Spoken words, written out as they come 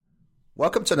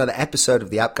Welcome to another episode of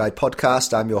the App Guy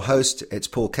podcast. I'm your host. It's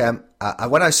Paul Kemp.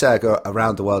 When I say I go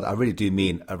around the world, I really do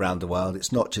mean around the world.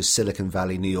 It's not just Silicon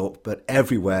Valley, New York, but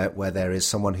everywhere where there is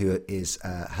someone who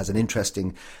has an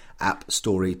interesting app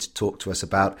story to talk to us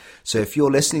about. So if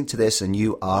you're listening to this and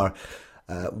you are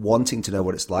wanting to know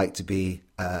what it's like to be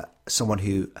someone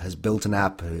who has built an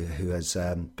app, who has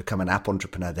become an app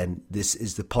entrepreneur, then this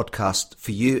is the podcast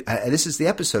for you. And this is the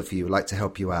episode for you. I'd like to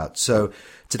help you out. So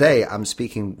today I'm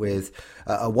speaking with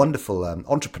a wonderful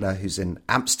entrepreneur who's in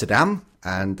Amsterdam.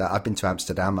 And I've been to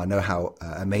Amsterdam. I know how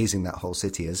amazing that whole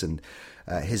city is. And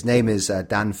his name is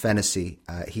Dan Fennessy.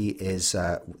 He is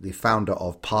the founder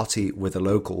of Party with a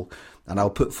Local. And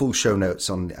I'll put full show notes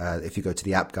on if you go to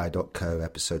theappguy.co,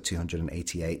 episode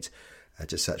 288.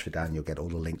 Just search for Dan. You'll get all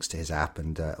the links to his app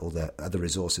and all the other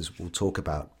resources we'll talk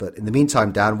about. But in the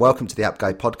meantime, Dan, welcome to the App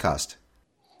Guy podcast.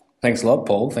 Thanks a lot,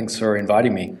 Paul. Thanks for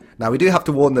inviting me. Now, we do have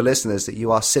to warn the listeners that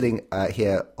you are sitting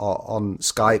here on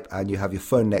Skype and you have your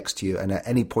phone next to you. And at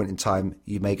any point in time,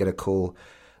 you may get a call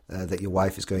that your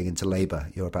wife is going into labor.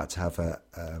 You're about to have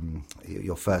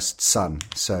your first son.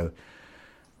 So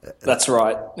that's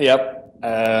right. Yep.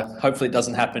 Hopefully it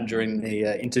doesn't happen during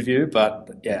the interview, but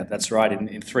yeah, that's right.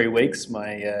 In 3 weeks,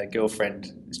 my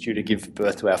girlfriend is due to give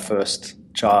birth to our first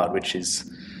child, which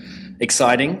is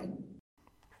exciting.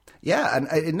 Yeah, and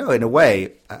in a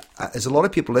way, there's a lot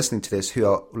of people listening to this who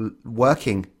are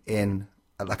working in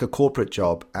like a corporate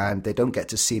job, and they don't get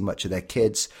to see much of their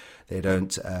kids. They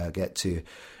don't get to,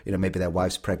 maybe their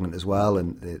wife's pregnant as well,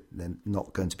 and they're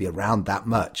not going to be around that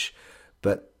much.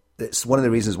 But it's one of the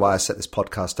reasons why I set this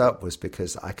podcast up was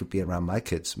because I could be around my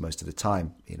kids most of the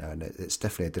time, and it's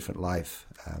definitely a different life.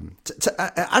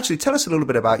 Actually, tell us a little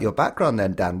bit about your background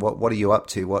then, Dan. What are you up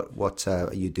to? What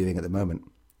are you doing at the moment?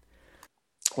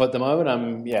 Well, at the moment,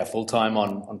 I'm full-time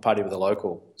on Party with a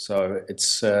Local. So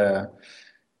it's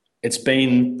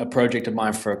been a project of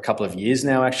mine for a couple of years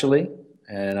now, actually.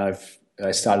 And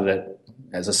I started it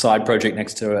as a side project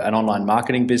next to an online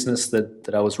marketing business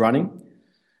that I was running.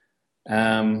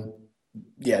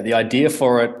 The idea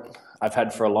for it I've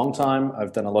had for a long time.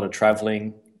 I've done a lot of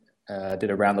traveling, did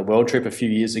a round the world trip a few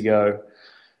years ago,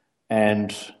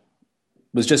 and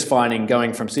was just finding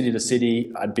going from city to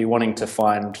city, I'd be wanting to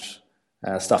find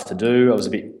stuff to do. I was a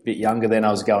bit younger then.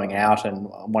 I was going out and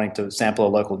wanting to sample a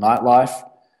local nightlife,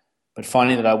 but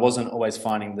finding that I wasn't always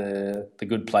finding the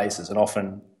good places, and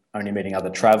often only meeting other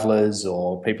travelers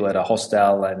or people at a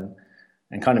hostel and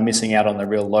kind of missing out on the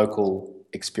real local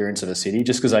experience of a city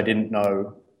just because I didn't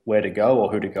know where to go or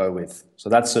who to go with. So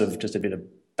that's sort of just a bit of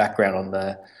background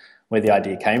on where the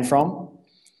idea came from.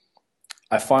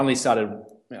 I finally started,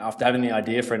 after having the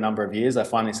idea for a number of years, I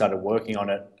finally started working on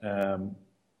it a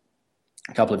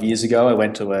couple of years ago. I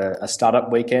went to a startup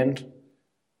weekend,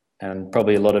 and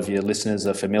probably a lot of your listeners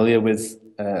are familiar with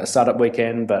a startup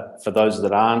weekend, but for those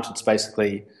that aren't, it's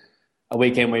basically a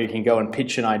weekend where you can go and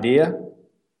pitch an idea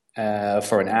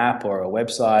for an app or a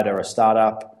website or a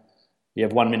startup. You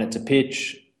have 1 minute to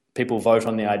pitch, people vote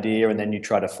on the idea, and then you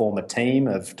try to form a team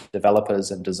of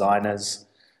developers and designers,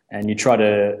 and you try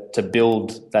to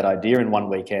build that idea in 1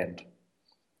 weekend.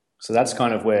 So that's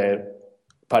kind of where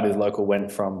Party with Local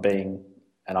went from being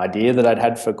an idea that I'd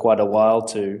had for quite a while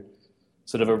to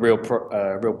sort of a real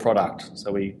product.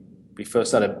 So we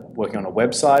first started working on a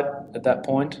website at that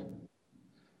point,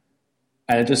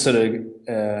 and it just sort of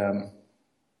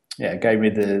gave me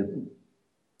the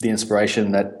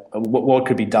inspiration that what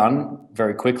could be done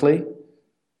very quickly.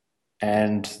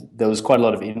 And there was quite a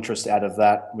lot of interest out of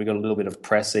that. We got a little bit of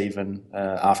press even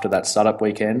after that startup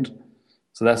weekend.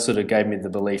 So that sort of gave me the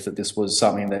belief that this was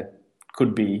something that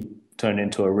could be turned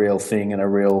into a real thing and a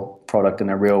real product and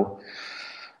a real,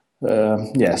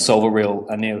 solve a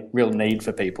real need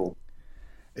for people.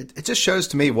 It just shows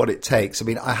to me what it takes. I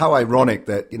mean, how ironic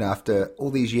that, after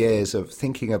all these years of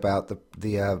thinking about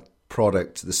the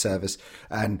product, the service,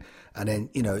 and then,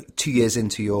 2 years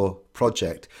into your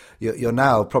project, you're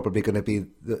now probably going to be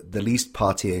the least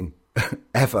partying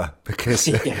ever because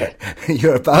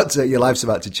your life's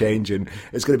about to change, and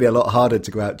it's going to be a lot harder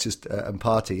to go out just and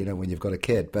party, when you've got a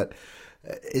kid. But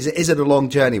is it a long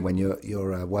journey when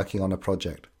you're working on a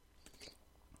project?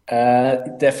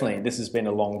 Definitely, this has been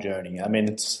a long journey. I mean,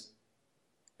 it's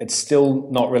still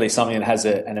not really something that has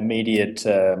an immediate,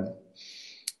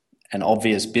 an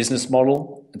obvious business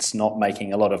model. It's not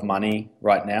making a lot of money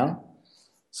right now.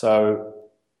 So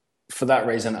for that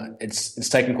reason, it's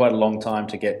taken quite a long time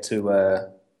to get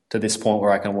to this point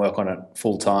where I can work on it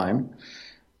full time.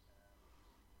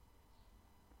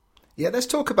 Yeah, let's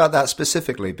talk about that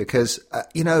specifically because,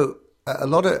 a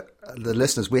lot of the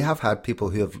listeners, we have had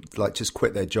people who have just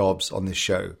quit their jobs on this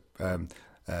show.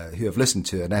 who have listened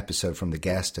to an episode from the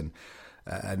guest and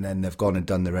then they've gone and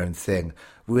done their own thing.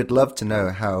 We would love to know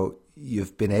how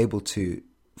you've been able to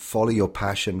follow your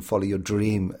passion, follow your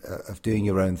dream of doing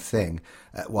your own thing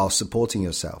while supporting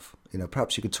yourself.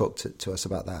 Perhaps you could talk to us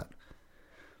about that.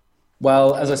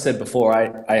 Well, as I said before,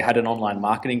 I had an online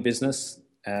marketing business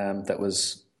that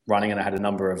was running, and I had a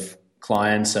number of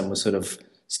clients and was sort of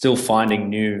still finding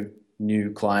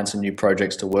new clients and new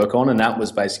projects to work on. And that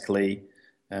was basically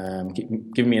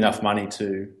giving me enough money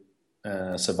to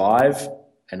survive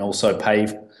and also pay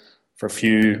for a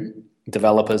few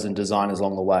developers and designers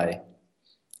along the way.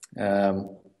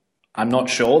 I'm not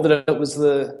sure that it was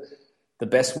the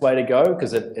best way to go,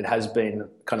 because it has been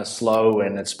kind of slow,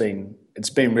 and it's been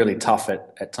really tough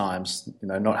at times,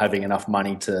 not having enough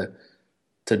money to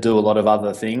do a lot of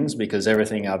other things, because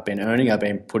everything I've been earning, I've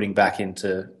been putting back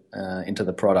into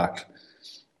the product.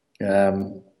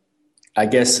 I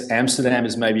guess Amsterdam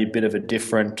is maybe a bit of a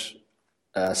different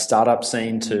startup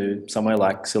scene to somewhere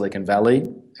like Silicon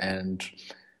Valley and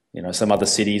some other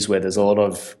cities where there's a lot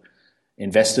of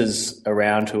investors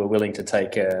around who are willing to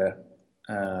take a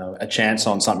chance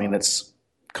on something that's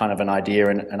kind of an idea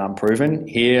and unproven.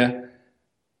 Here,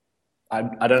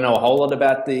 I don't know a whole lot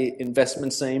about the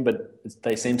investment scene, but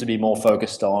they seem to be more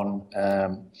focused on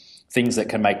things that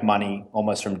can make money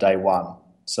almost from day one.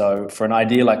 So for an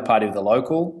idea like Party with the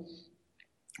Local,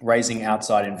 raising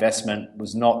outside investment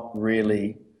was not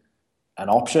really an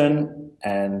option,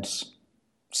 and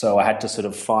so I had to sort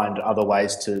of find other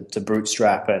ways to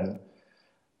bootstrap and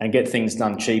get things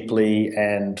done cheaply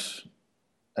and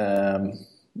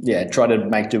try to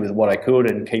make do with what I could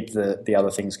and keep the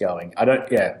other things going. I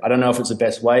don't know if it's the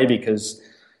best way, because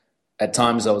at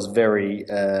times I was very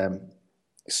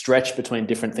stretched between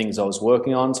different things I was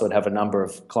working on. So I'd have a number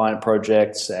of client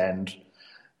projects and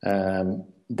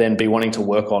then be wanting to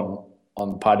work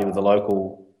on Party with the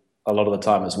Local a lot of the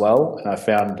time as well. And I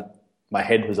found my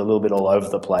head was a little bit all over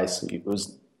the place. It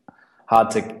was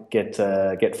hard to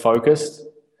get focused.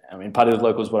 I mean, Party with the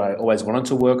Local is what I always wanted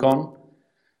to work on,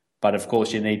 but of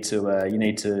course you need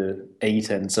to eat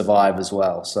and survive as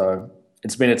well. So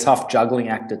it's been a tough juggling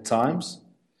act at times,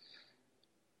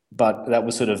 but that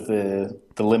was sort of the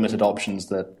limited options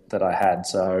that I had.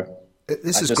 So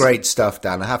this is great stuff,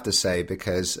 Dan, I have to say,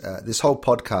 because this whole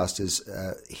podcast is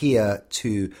here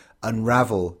to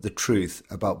unravel the truth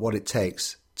about what it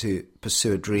takes to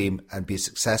pursue a dream and be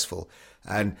successful.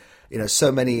 And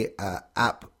so many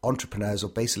app entrepreneurs, or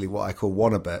basically what I call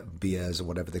wannabeers or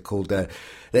whatever they're called,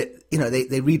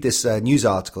 they read this news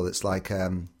article. It's like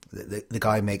the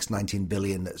guy makes 19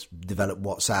 billion that's developed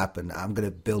WhatsApp, and I'm going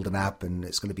to build an app and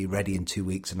it's going to be ready in 2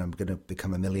 weeks and I'm going to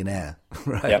become a millionaire,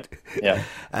 right? Yep. Yeah.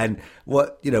 And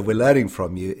what we're learning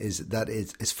from you is that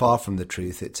it's far from the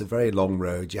truth. It's a very long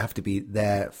road. You have to be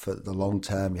there for the long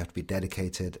term. You have to be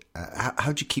dedicated.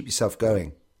 How do you keep yourself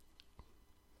going?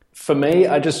 For me,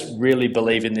 I just really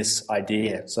believe in this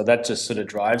idea. So that just sort of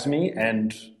drives me.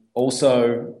 And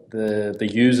also the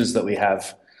users that we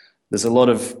have. There's a lot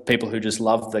of people who just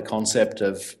love the concept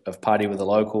of Party with the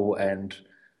Local, and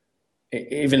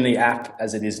even the app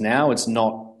as it is now, it's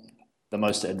not the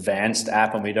most advanced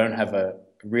app, and we don't have a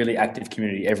really active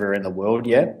community everywhere in the world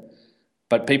yet.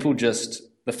 But people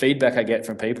the feedback I get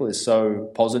from people is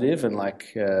so positive, and I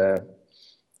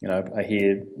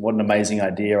hear, what an amazing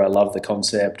idea. I love the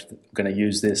concept. I'm going to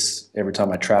use this every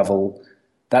time I travel.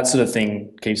 That sort of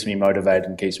thing keeps me motivated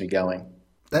and keeps me going.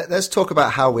 Let's talk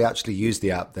about how we actually use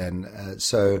the app then.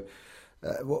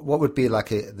 What would be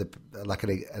like an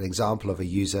example of a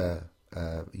user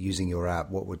using your app?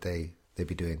 What would they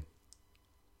be doing?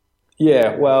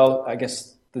 Yeah, well, I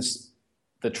guess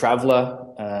the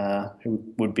traveller who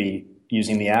would be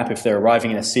using the app, if they're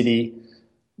arriving in a city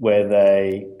where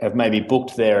they have maybe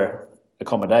booked their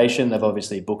accommodation, they've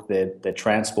obviously booked their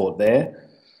transport there.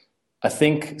 I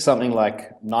think something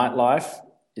like nightlife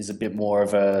is a bit more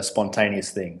of a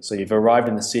spontaneous thing. So you've arrived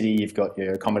in the city, you've got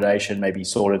your accommodation maybe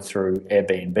sorted through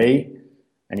Airbnb,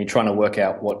 and you're trying to work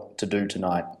out what to do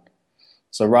tonight.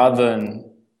 So rather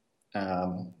than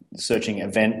searching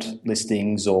event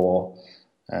listings or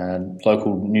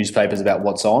local newspapers about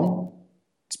what's on,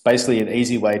 it's basically an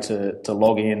easy way to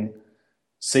log in,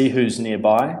 see who's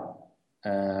nearby,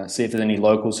 see if there's any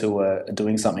locals who are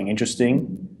doing something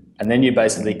interesting, and then you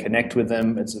basically connect with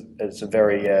them. It's a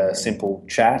very simple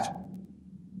chat,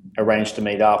 arrange to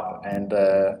meet up and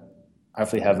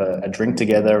hopefully have a drink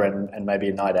together and maybe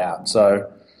a night out.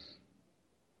 So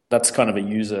that's kind of a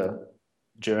user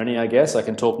journey, I guess. I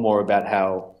can talk more about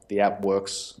how the app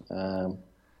works.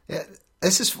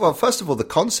 First of all, the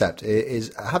concept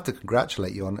is, I have to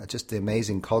congratulate you on just the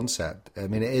amazing concept. I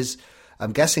mean, it is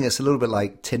I'm guessing it's a little bit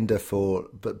like Tinder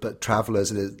but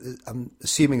travelers. And I'm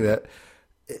assuming that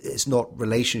it's not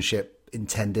relationship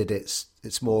intended.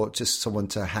 It's more just someone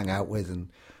to hang out with. And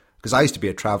because I used to be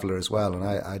a traveler as well, and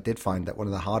I did find that one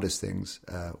of the hardest things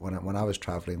when I was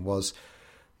traveling was,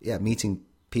 meeting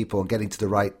people and getting to the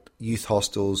right youth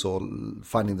hostels or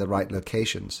finding the right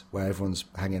locations where everyone's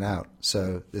hanging out.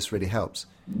 So this really helps.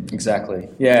 Exactly.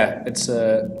 Yeah, it's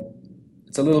a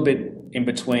little bit in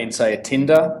between, say, a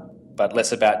Tinder, but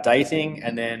less about dating,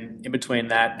 and then in between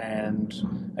that and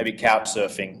maybe couch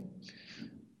surfing.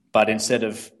 But instead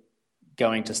of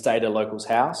going to stay at a local's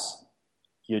house,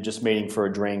 you're just meeting for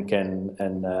a drink and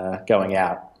going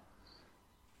out.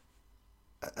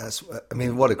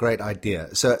 What a great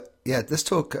idea. So, let's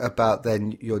talk about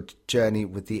then your journey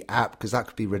with the app, because that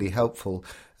could be really helpful.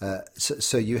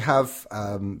 So you have,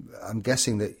 I'm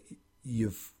guessing that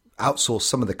you've outsourced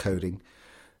some of the coding,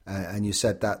 and you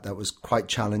said that was quite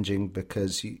challenging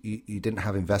because you didn't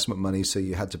have investment money, so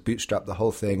you had to bootstrap the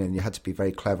whole thing, and you had to be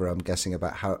very clever, I'm guessing,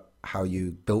 about how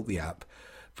you built the app.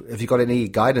 Have you got any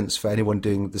guidance for anyone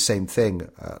doing the same thing,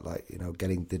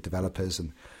 getting the developers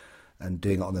and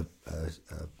doing it on a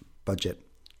budget?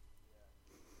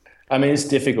 I mean, it's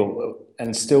difficult,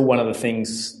 and still one of the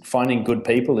things, finding good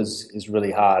people is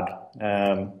really hard,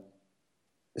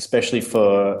 especially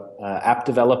for app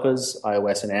developers,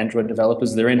 iOS and Android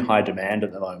developers. They're in high demand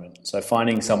at the moment. So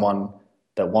finding someone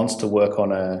that wants to work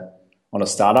on a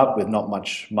startup with not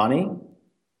much money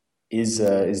is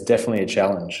definitely a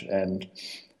challenge. And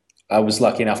I was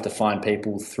lucky enough to find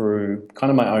people through kind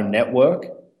of my own network.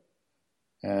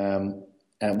 And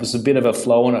it was a bit of a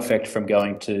flow-on effect from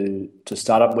going to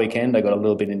Startup Weekend. I got a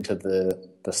little bit into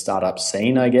the startup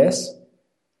scene, I guess.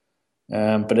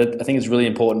 But I think it's really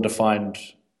important to find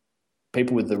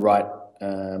people with the right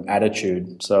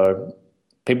attitude. So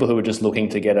people who are just looking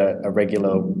to get a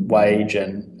regular wage,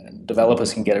 and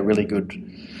developers can get a really good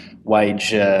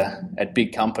wage at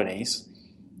big companies.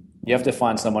 You have to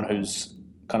find someone who's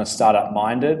kind of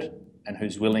startup-minded and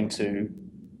who's willing to,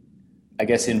 I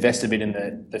guess, invest a bit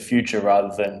in the future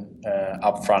rather than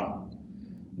upfront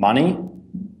money.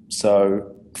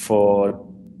 So for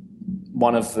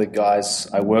one of the guys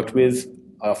I worked with,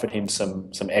 I offered him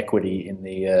some equity in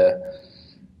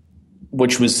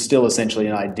which was still essentially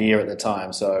an idea at the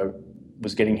time. So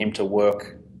was getting him to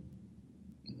work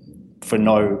for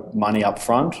no money up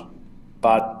front,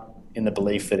 but in the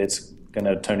belief that it's going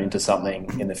to turn into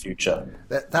something in the future.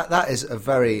 That is a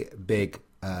very big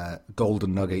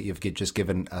golden nugget you've just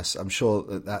given us. I'm sure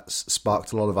that's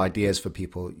sparked a lot of ideas for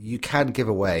people. You can give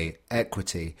away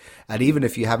equity, and even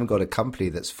if you haven't got a company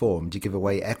that's formed, you give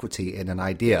away equity in an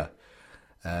idea.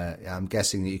 I'm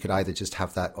guessing that you could either just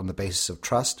have that on the basis of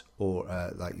trust, or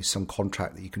like some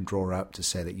contract that you can draw up to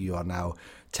say that you are now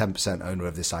 10% owner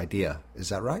of this idea. Is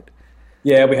that right?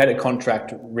 Yeah, we had a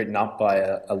contract written up by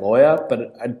a lawyer,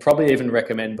 but I'd probably even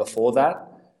recommend before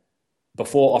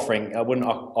offering, I wouldn't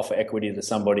offer equity to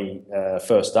somebody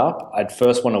first up. I'd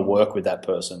first want to work with that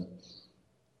person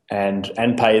and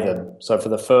pay them. So for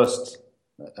the first,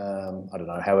 I don't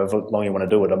know, however long you want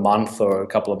to do it, a month or a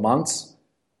couple of months,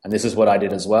 and this is what I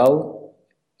did as well.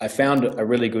 I found a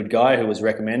really good guy who was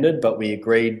recommended, but we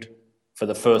agreed for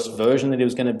the first version that he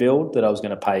was going to build that I was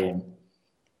going to pay him.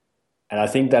 And I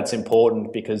think that's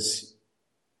important because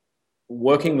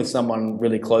working with someone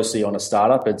really closely on a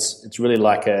startup, it's really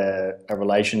like a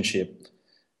relationship,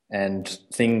 and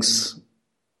things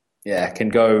can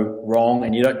go wrong,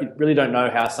 and you really don't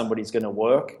know how somebody's going to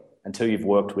work until you've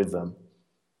worked with them.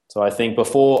 So I think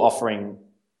before offering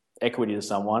equity to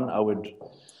someone,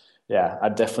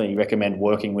 I'd definitely recommend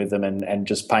working with them and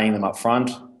just paying them up front.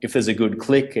 If there's a good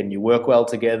click and you work well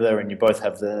together and you both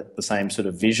have the same sort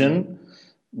of vision,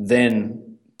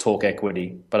 then talk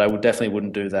equity. But I definitely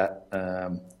wouldn't do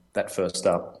that first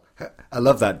up. I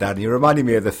love that, Dan. You're reminding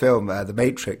me of the film The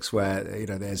Matrix, where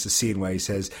there's a scene where he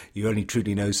says, "You only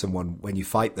truly know someone when you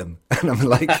fight them," and I'm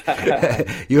like,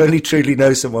 "You only truly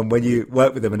know someone when you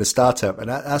work with them in a startup," and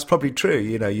that's probably true.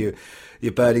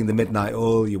 You're burning the midnight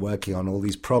oil. You're working on all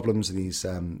these problems and these,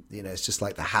 it's just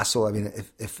like the hassle. I mean,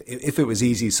 if it was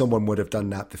easy, someone would have done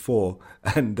that before,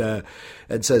 and so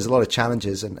there's a lot of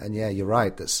challenges. And yeah, you're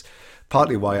right. That's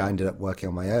partly why I ended up working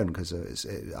on my own, because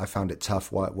I found it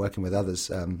tough working with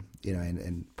others,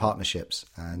 in partnerships.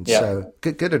 And so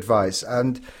good advice.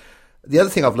 And the other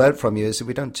thing I've learned from you is that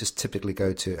we don't just typically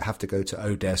have to go to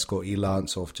Odesk or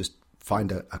Elance or just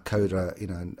find a coder,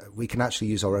 and we can actually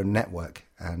use our own network.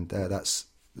 And that's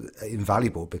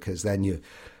invaluable, because then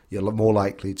you're more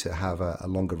likely to have a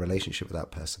longer relationship with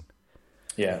that person.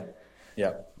 Yeah.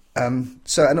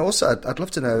 So, and also, I'd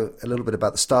love to know a little bit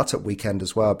about the startup weekend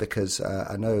as well, because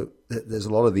I know that there's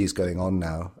a lot of these going on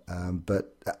now.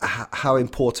 But how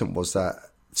important was that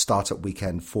startup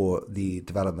weekend for the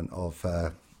development of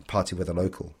Party with a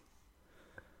Local?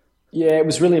 Yeah, it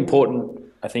was really important,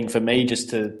 I think, for me just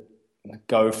to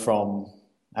go from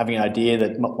having an idea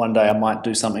that one day I might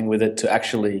do something with it to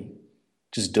actually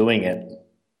just doing it.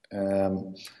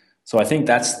 So I think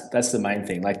that's the main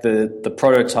thing. Like the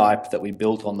prototype that we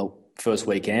built on the first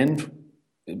weekend,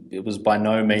 it was by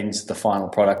no means the final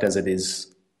product as it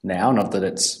is now. Not that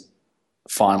it's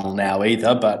final now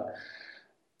either, but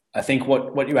I think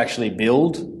what you actually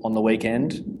build on the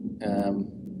weekend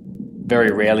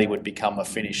very rarely would become a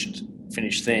finished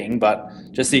thing. But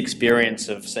just the experience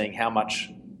of seeing how much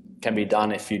can be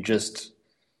done if you just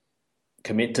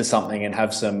commit to something and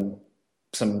have some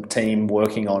team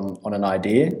working on an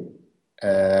idea.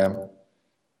 For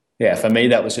me,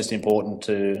 that was just important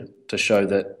to show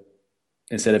that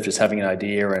instead of just having an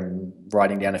idea and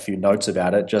writing down a few notes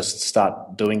about it, just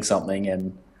start doing something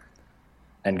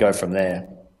and go from there.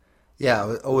 Yeah, I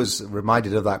was always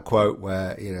reminded of that quote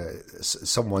where,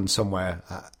 someone somewhere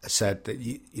said that,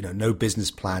 no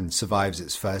business plan survives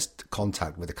its first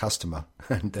contact with a customer.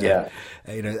 And,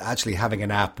 actually having an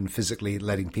app and physically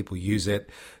letting people use it,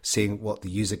 seeing what the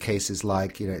user case is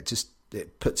like,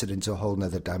 it puts it into a whole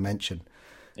nother dimension.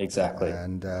 Exactly.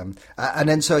 And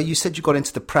then, so you said you got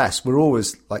into the press. We're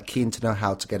always keen to know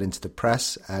how to get into the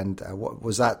press. And what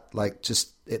was that like?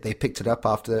 They picked it up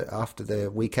after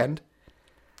the weekend?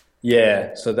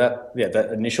 Yeah, so that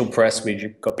initial press,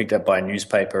 we got picked up by a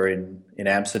newspaper in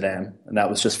Amsterdam, and that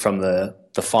was just from the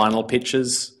final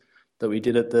pitches that we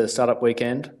did at the startup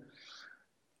weekend.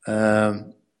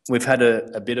 We've had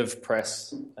a bit of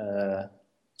press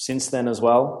since then as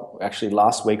well. Actually,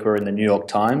 last week we were in the New York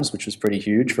Times, which was pretty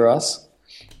huge for us.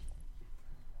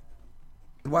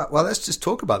 Well, let's just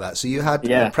talk about that. So you had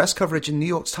press coverage in New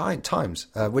York Times,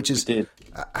 which is,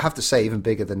 I have to say, even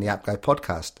bigger than the App Guy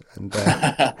podcast. And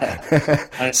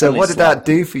so what did that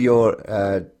do for your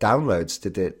downloads?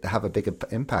 Did it have a bigger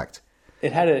impact?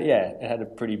 It had a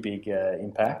pretty big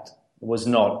impact. It was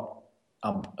not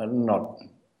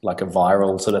like a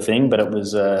viral sort of thing, but it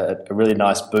was a really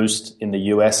nice boost in the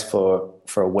US for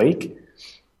a week.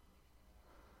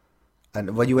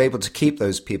 And were you able to keep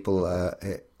those people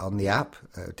on the app?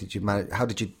 Did you manage? How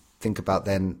did you think about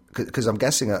then? Because I'm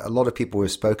guessing a lot of people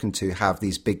we've spoken to have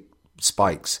these big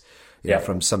spikes,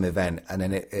 from some event, and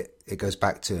then it goes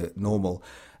back to normal,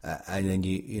 and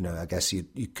then I guess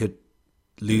you could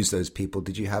lose those people.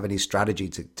 Did you have any strategy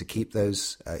to keep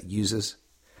those users?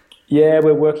 Yeah,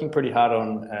 we're working pretty hard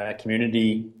on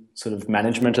community sort of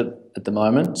management at the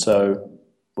moment. So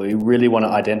we really want to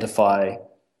identify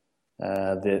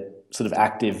the sort of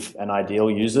active and ideal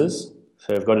users.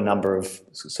 So we've got a number of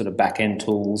sort of back-end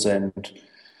tools and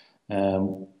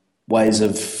ways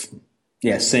of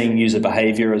seeing user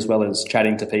behavior as well as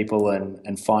chatting to people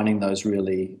and finding those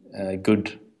really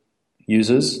good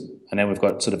users. And then we've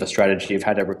got sort of a strategy of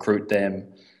how to recruit them,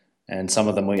 and some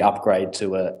of them we upgrade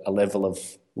to a level of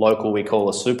local we call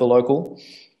a super local.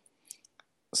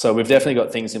 So we've definitely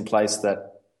got things in place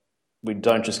that we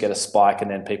don't just get a spike and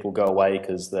then people go away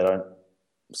because they don't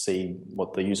see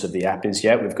what the use of the app is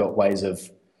yet. We've got ways of,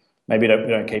 maybe we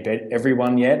don't keep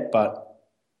everyone yet, but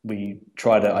we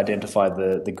try to identify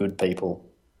the good people.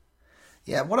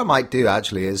 Yeah, what I might do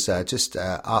actually is just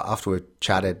after we've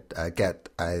chatted, get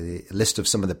a list of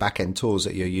some of the back-end tools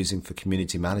that you're using for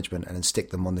community management and then stick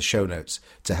them on the show notes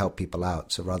to help people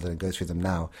out. So rather than go through them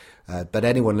now. But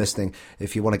anyone listening,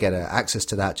 if you want to get access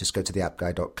to that, just go to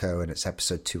theappguy.co and it's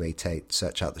episode 288.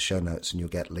 Search out the show notes and you'll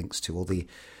get links to all the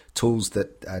tools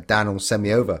that Dan will send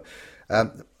me over.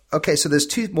 Okay, so there's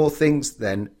two more things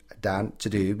then, Dan, to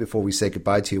do before we say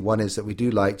goodbye to you. One is that we do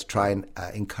like to try and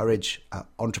encourage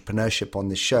entrepreneurship on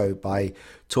this show by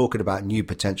talking about new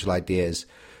potential ideas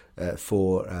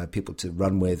for people to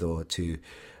run with or to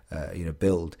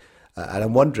build. And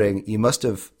I'm wondering, you must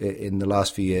have in the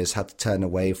last few years had to turn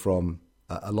away from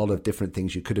a lot of different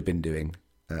things you could have been doing.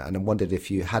 And I wondered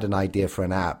if you had an idea for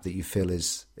an app that you feel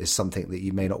is something that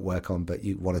you may not work on but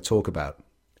you want to talk about.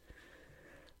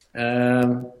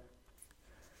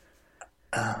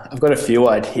 I've got a few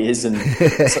ideas, and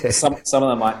some of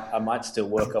them I might still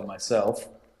work on myself.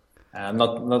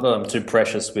 Not that I'm too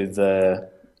precious with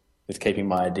keeping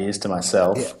my ideas to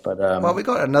myself. Yeah. But well, we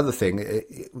got another thing.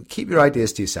 Keep your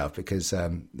ideas to yourself because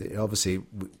obviously,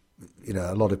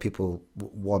 a lot of people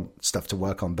want stuff to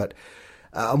work on. But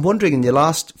I'm wondering, in the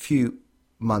last few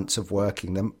months of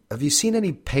working them, have you seen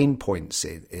any pain points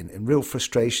in real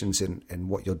frustrations in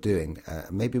what you're doing?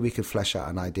 Maybe we could flesh out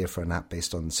an idea for an app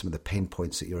based on some of the pain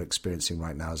points that you're experiencing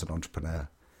right now as an entrepreneur.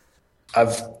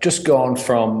 I've just gone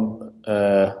from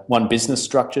one business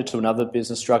structure to another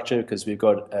business structure because we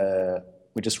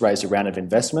just raised a round of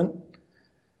investment.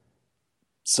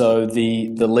 So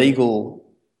the legal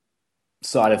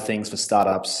side of things for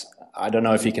startups, I don't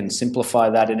know if you can simplify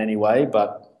that in any way,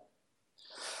 but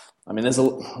I mean, there's a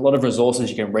lot of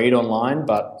resources you can read online,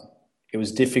 but it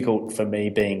was difficult for me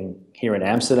being here in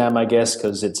Amsterdam, I guess,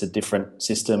 because it's a different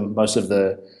system. Most of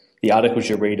the articles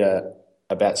you read are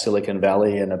about Silicon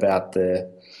Valley and about the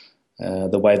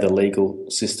way the legal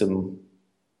system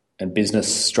and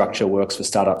business structure works for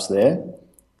startups there.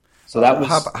 So that was.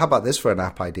 How about this for an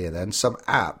app idea then? Some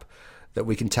app that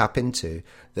we can tap into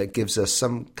that gives us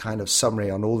some kind of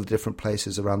summary on all the different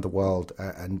places around the world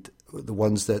and the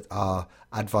ones that are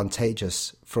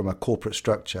advantageous from a corporate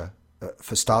structure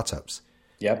for startups.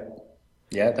 Yep.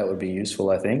 Yeah, that would be useful,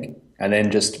 I think. And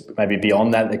then just maybe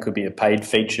beyond that, there could be a paid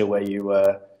feature where you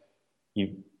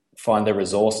find the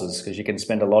resources, because you can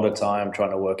spend a lot of time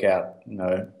trying to work out,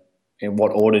 in what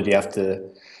order do you have to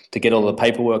get all the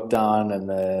paperwork done and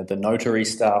the notary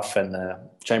stuff and the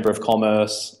Chamber of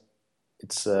Commerce.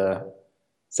 It's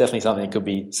definitely something that could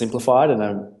be simplified. And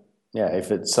then,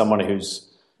 if it's someone who's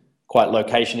quite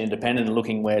location independent and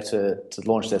looking where to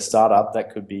launch their startup,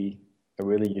 that could be a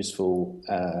really useful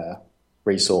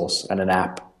resource and an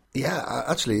app. Yeah,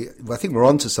 actually, I think we're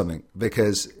onto something,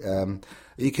 because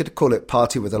you could call it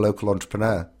Party with a Local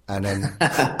Entrepreneur, and then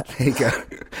there you go.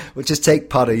 We'll just take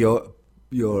part of your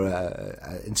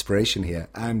inspiration here,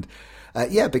 and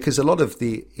because a lot of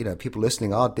the people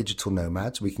listening are digital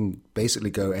nomads. We can basically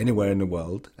go anywhere in the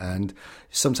world, and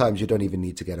sometimes you don't even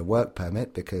need to get a work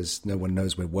permit because no one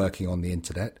knows we're working on the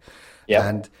internet.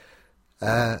 Yeah,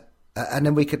 and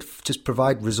then we could just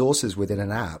provide resources within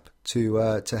an app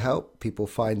to help people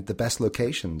find the best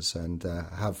locations and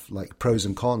have like pros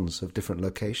and cons of different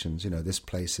locations. This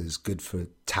place is good for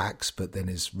tax, but then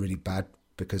is really bad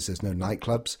because there's no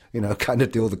nightclubs. Kind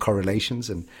of do all the correlations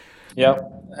and. Yeah,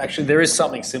 actually, there is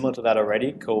something similar to that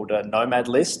already called a Nomad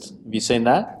List. Have you seen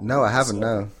that? No, I haven't.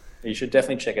 No. You should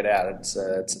definitely check it out. It's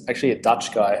actually a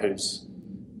Dutch guy who's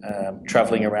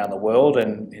traveling around the world,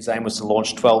 and his aim was to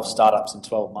launch 12 startups in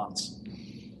 12 months.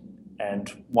 And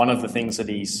one of the things that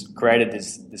he's created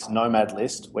is this Nomad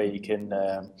List where you can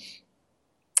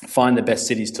find the best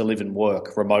cities to live and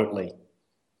work remotely.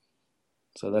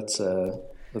 So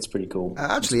that's pretty cool.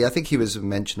 Actually, I think he was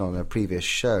mentioned on a previous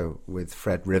show with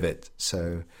Fred Rivet.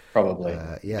 So probably,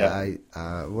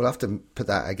 we'll have to put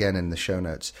that again in the show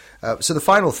notes. So the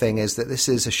final thing is that this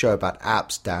is a show about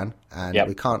apps, Dan, and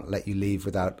we can't let you leave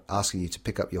without asking you to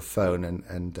pick up your phone,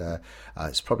 and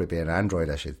it's probably be an Android,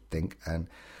 I should think. And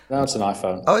no, it's an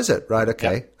iPhone. Oh, is it? Right,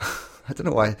 okay. Yep. I don't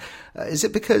know why. Is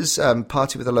it because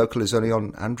Party with a Local is only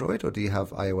on Android, or do you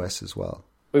have iOS as well?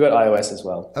 We've got iOS as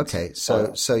well. Okay,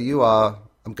 so you are.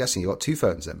 I'm guessing you got two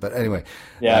phones then, but anyway.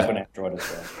 Yeah, I've got an Android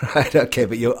as well. Right, okay,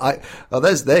 but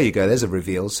there you go. There's a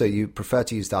reveal. So you prefer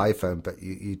to use the iPhone, but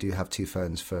you do have two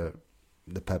phones for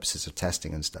the purposes of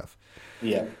testing and stuff.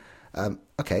 Yeah.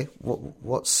 Okay,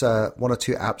 what's one or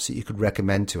two apps that you could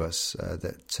recommend to us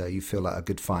that you feel like are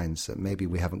good finds that maybe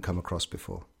we haven't come across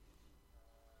before?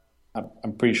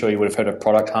 I'm pretty sure you would have heard of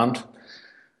Product Hunt.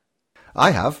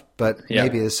 I have, but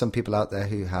maybe there's some people out there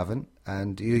who haven't.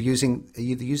 And are you using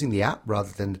the app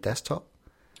rather than the desktop?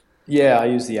 Yeah, I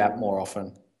use the app more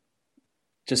often.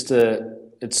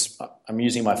 I'm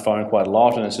using my phone quite a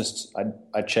lot, and it's just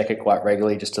I check it quite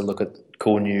regularly just to look at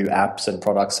cool new apps and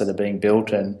products that are being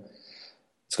built, and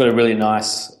it's got a really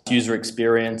nice user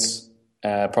experience.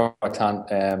 Product Hunt,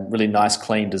 really nice,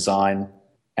 clean design,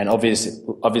 and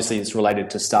obviously it's related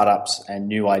to startups and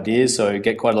new ideas, so you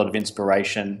get quite a lot of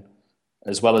inspiration,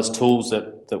 as well as tools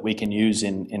that we can use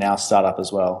in our startup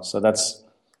as well. So that's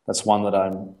one that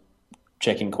I'm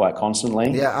checking quite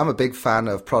constantly. Yeah, I'm a big fan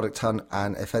of Product Hunt,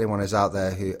 and if anyone is out there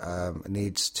who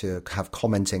needs to have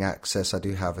commenting access, I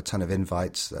do have a ton of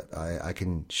invites that I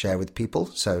can share with people.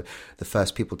 So the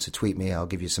first people to tweet me, I'll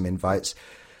give you some invites.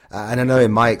 And I know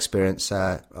in my experience,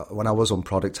 when I was on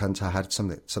Product Hunt, I had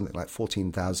something like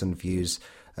 14,000 views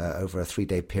over a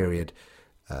 3-day period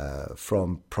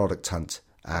from Product Hunt,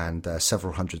 and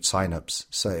several hundred signups.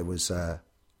 So it was a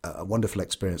wonderful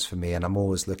experience for me, and I'm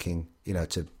always looking,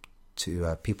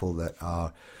 to people that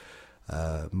are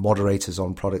moderators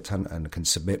on Product Hunt and can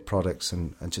submit products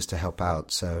and just to help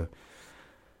out. So,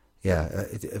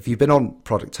 have you been on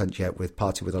Product Hunt yet with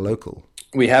Party with a Local?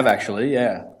 We have actually,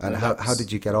 yeah. And how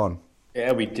did you get on?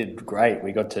 Yeah, we did great.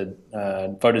 We got to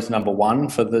vote as number one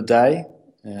for the day.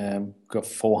 Got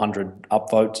 400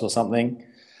 upvotes or something,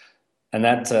 and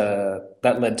that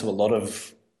led to a lot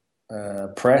of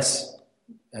press.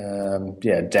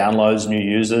 Downloads, new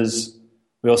users.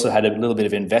 We also had a little bit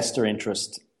of investor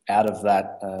interest out of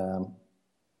that,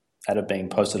 out of being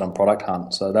posted on Product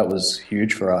Hunt. So that was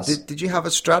huge for us. Did you have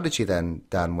a strategy then,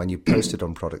 Dan, when you posted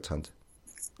on Product Hunt?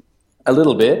 A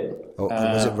little bit. Or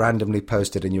was it randomly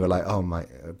posted and you were like, oh my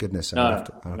goodness? No,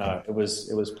 it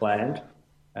was planned.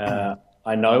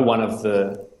 I know one of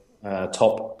the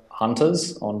top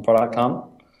hunters on Product Hunt.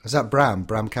 Is that Bram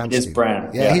Canstey? It is Bram.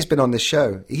 Yeah, he's been on this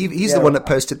show. He's the one that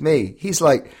posted me. He's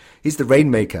the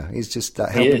rainmaker. He's just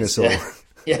helping us all.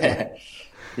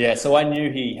 Yeah. So I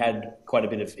knew he had quite a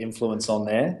bit of influence on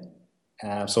there.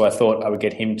 So I thought I would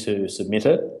get him to submit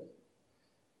it.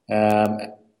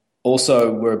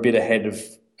 Also, we're a bit ahead of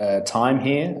time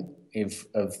here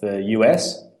of the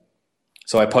US.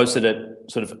 So I posted it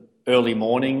sort of early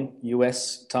morning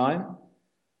US time.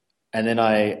 And then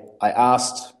I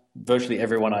asked virtually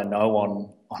everyone I know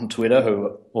on Twitter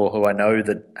who I know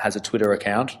that has a Twitter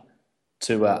account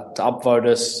to upvote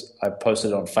us. I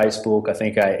posted on Facebook. I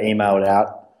think I emailed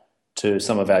out to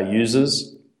some of our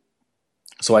users.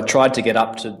 So I tried to get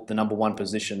up to the number one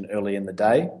position early in the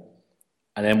day.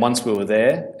 And then once we were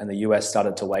there and the US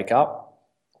started to wake up,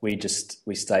 we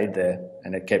stayed there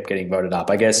and it kept getting voted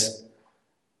up. I guess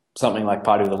something like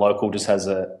Party with the Local just has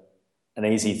an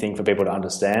easy thing for people to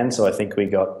understand. So I think we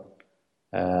got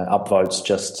upvotes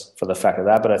just for the fact of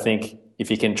that. But I think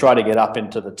if you can try to get up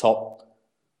into the top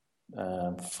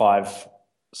 5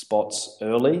 spots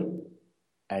early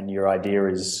and your idea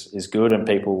is good and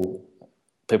people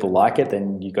like it,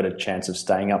 then you've got a chance of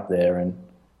staying up there, and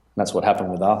that's what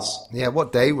happened with us. Yeah,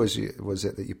 what day was it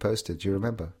that you posted? Do you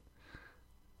remember?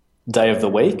 Day of the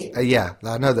week? Yeah,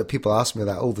 I know that people ask me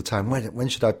that all the time. When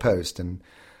should I post? And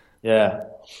yeah.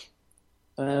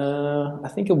 I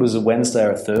think it was a Wednesday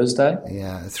or a Thursday.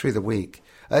 Yeah, through the week.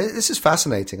 This is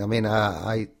fascinating. I mean,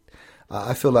 I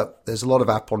feel like there's a lot of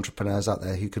app entrepreneurs out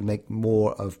there who can make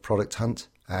more of Product Hunt,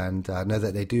 and I know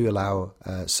that they do allow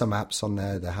some apps on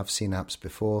there. They have seen apps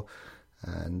before,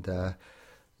 and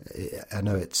I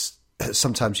know it's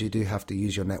sometimes you do have to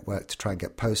use your network to try and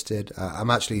get posted.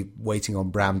 I'm actually waiting on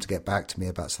Bram to get back to me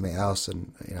about something else,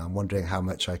 and I'm wondering how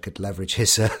much I could leverage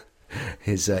his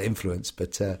influence,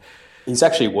 but. He's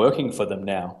actually working for them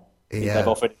now. Yeah. They've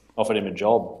offered him a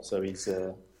job, so he's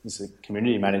a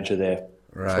community manager there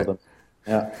for them.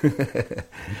 Yeah.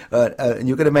 And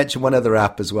you're going to mention one other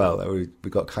app as well. We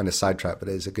got kind of sidetracked, but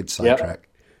it's a good sidetrack.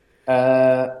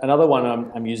 Another one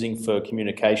I'm using for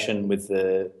communication with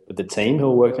the team who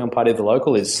are working on Party of the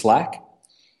Local is Slack.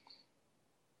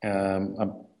 I'm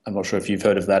not sure if you've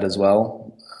heard of that as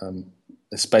well.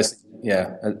 It's basically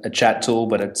a chat tool,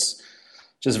 but it's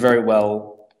just very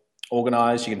well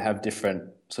organized. You can have different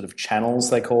sort of channels,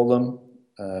 they call them,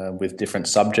 with different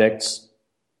subjects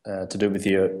to do with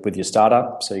your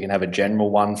startup. So you can have a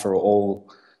general one for all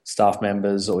staff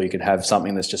members, or you could have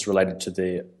something that's just related to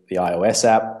the iOS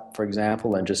app, for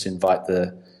example, and just invite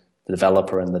the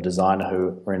developer and the designer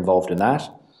who are involved in that.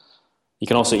 You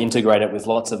can also integrate it with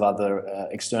lots of other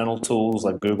external tools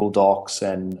like Google Docs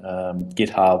and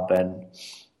GitHub, and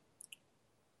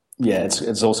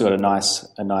it's also got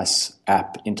a nice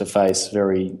app interface,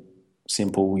 very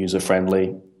simple, user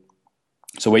friendly.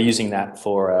 So we're using that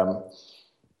for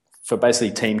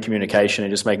basically team communication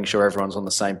and just making sure everyone's on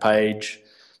the same page,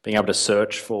 being able to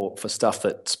search for stuff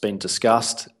that's been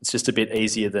discussed. It's just a bit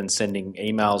easier than sending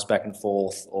emails back and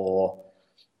forth, or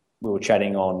we were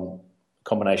chatting on a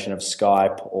combination of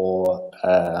Skype or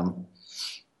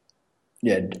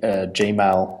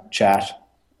Gmail chat.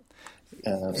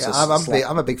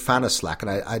 I'm a big fan of Slack, and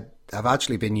I've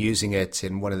actually been using it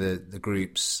in one of the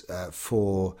groups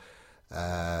for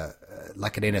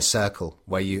like an inner circle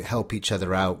where you help each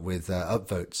other out with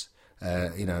upvotes.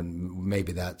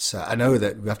 Maybe that's. I know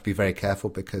that we have to be very careful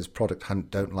because Product Hunt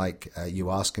don't like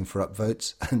you asking for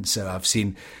upvotes, and so I've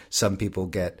seen some people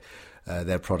get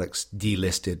their products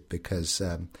delisted because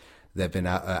they've been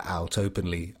out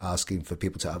openly asking for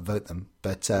people to upvote them.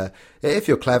 But if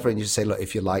you're clever and you say, look,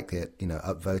 if you like it,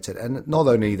 upvote it. And not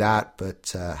only that,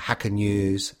 but Hacker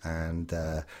News and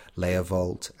Layer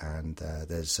Vault, and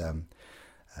there's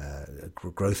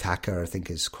Growth Hacker, I think,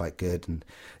 is quite good. And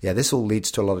yeah, this all leads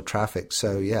to a lot of traffic.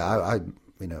 So yeah, I'm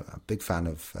a big fan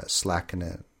of Slack,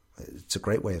 and it's a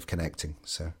great way of connecting.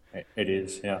 So it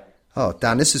is, yeah. Oh,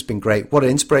 Dan, this has been great. What an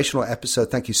inspirational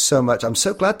episode. Thank you so much. I'm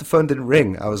so glad the phone didn't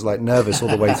ring. I was like nervous all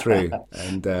the way through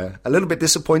and a little bit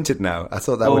disappointed now. I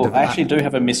thought that would have... I actually do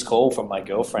have a missed call from my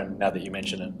girlfriend now that you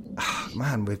mention it. Oh,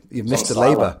 man, you've missed the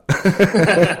labour.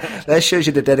 That shows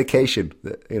you the dedication.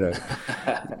 Better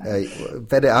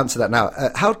answer that now.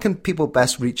 How can people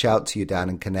best reach out to you, Dan,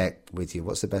 and connect with you?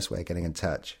 What's the best way of getting in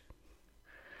touch?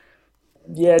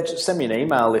 Yeah, just send me an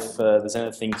email if there's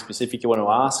anything specific you want to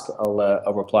ask.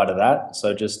 I'll reply to that.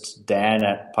 So just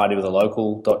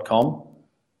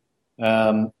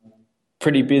dan@partywithalocal.com.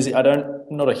 Pretty busy. I'm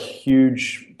not a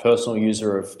huge personal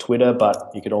user of Twitter, but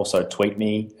you could also tweet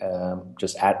me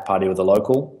just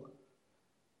 @partywithalocal.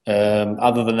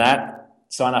 Other than that,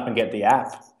 sign up and get the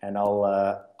app, and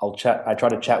I'll chat. I try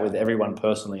to chat with everyone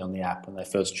personally on the app when they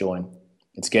first join.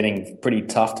 It's getting pretty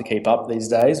tough to keep up these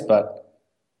days, but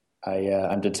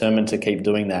I'm determined to keep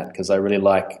doing that because I really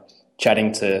like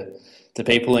chatting to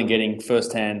people and getting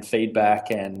first-hand feedback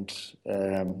and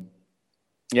seeing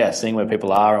where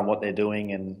people are and what they're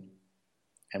doing and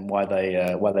why they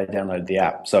downloaded the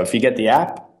app. So if you get the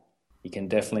app, you can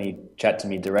definitely chat to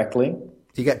me directly.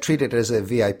 You get treated as a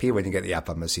VIP when you get the app,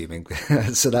 I'm assuming.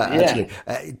 So that actually,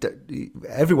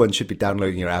 everyone should be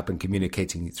downloading your app and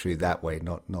communicating through that way,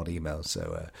 not email.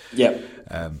 So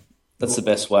that's the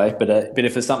best way. But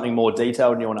if there's something more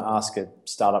detailed and you want to ask a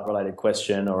startup related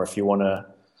question, or if you want to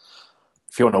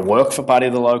work for Party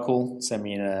of the Local, send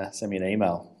me an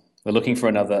email. We're looking for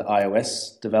another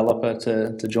iOS developer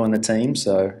to join the team.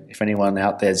 So if anyone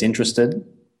out there is interested,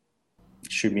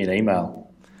 shoot me an email.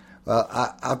 Well,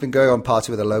 I've been going on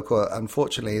Party with a Local.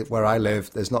 Unfortunately, where I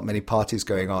live, there's not many parties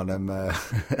going on. I'm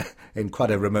in quite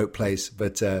a remote place,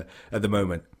 but at the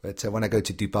moment. But when I go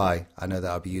to Dubai, I know that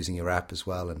I'll be using your app as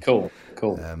well. And Cool.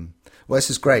 Well,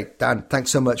 this is great. Dan, thanks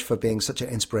so much for being such an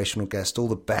inspirational guest. All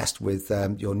the best with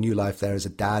your new life there as a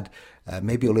dad.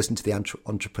 Maybe you'll listen to the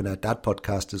Entrepreneur Dad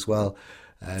podcast as well.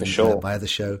 For sure. My other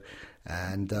show.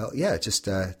 And just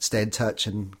stay in touch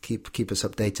and keep us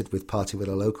updated with Party with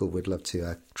a Local. We'd love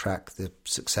to track the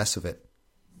success of it.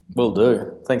 Will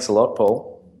do. Thanks a lot,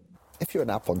 Paul. If you're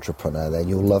an app entrepreneur, then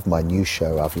you'll love my new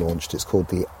show I've launched. It's called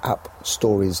the App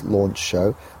Stories Launch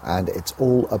Show, and it's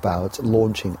all about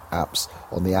launching apps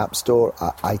on the App Store.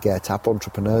 I get app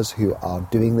entrepreneurs who are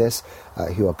doing this,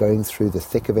 who are going through the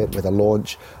thick of it with a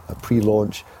launch, a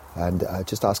pre-launch, and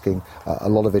just asking a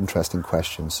lot of interesting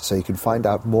questions. So you can find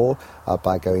out more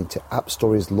by going to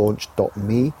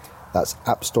appstorieslaunch.me. That's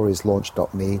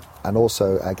appstorieslaunch.me. And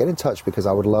also get in touch because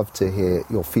I would love to hear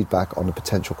your feedback on the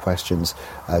potential questions.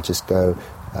 Just go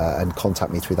and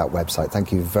contact me through that website.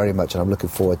 Thank you very much. And I'm looking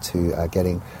forward to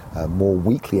getting more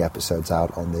weekly episodes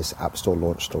out on this App Store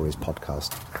Launch Stories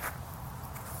podcast.